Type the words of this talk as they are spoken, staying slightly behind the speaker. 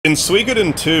In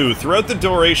Suikoden II, throughout the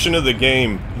duration of the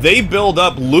game, they build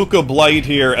up Luca Blight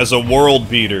here as a world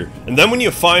beater, and then when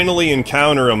you finally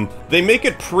encounter him, they make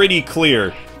it pretty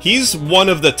clear. He's one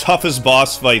of the toughest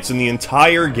boss fights in the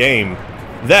entire game.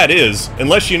 That is,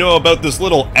 unless you know about this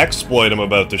little exploit I'm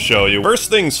about to show you.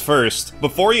 First things first,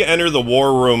 before you enter the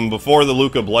war room before the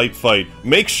Luca Blight fight,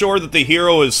 make sure that the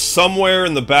hero is somewhere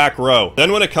in the back row.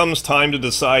 Then when it comes time to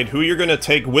decide who you're gonna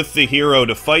take with the hero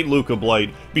to fight Luca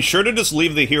Blight, be sure to just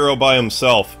leave the hero by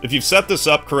himself. If you've set this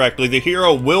up correctly, the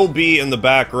hero will be in the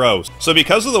back row. So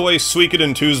because of the way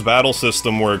Suikoden II's battle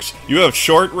system works, you have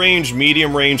short range,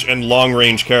 medium range, and long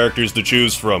range characters to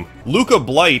choose from. Luca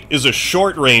Blight is a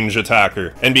short range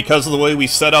attacker, and because of the way we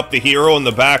set up the hero in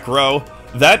the back row,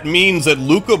 that means that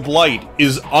Luca Blight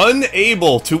is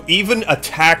unable to even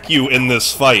attack you in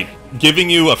this fight, giving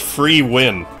you a free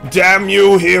win. Damn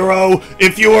you, hero!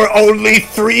 If you were only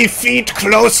 3 feet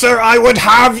closer, I would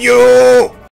have you!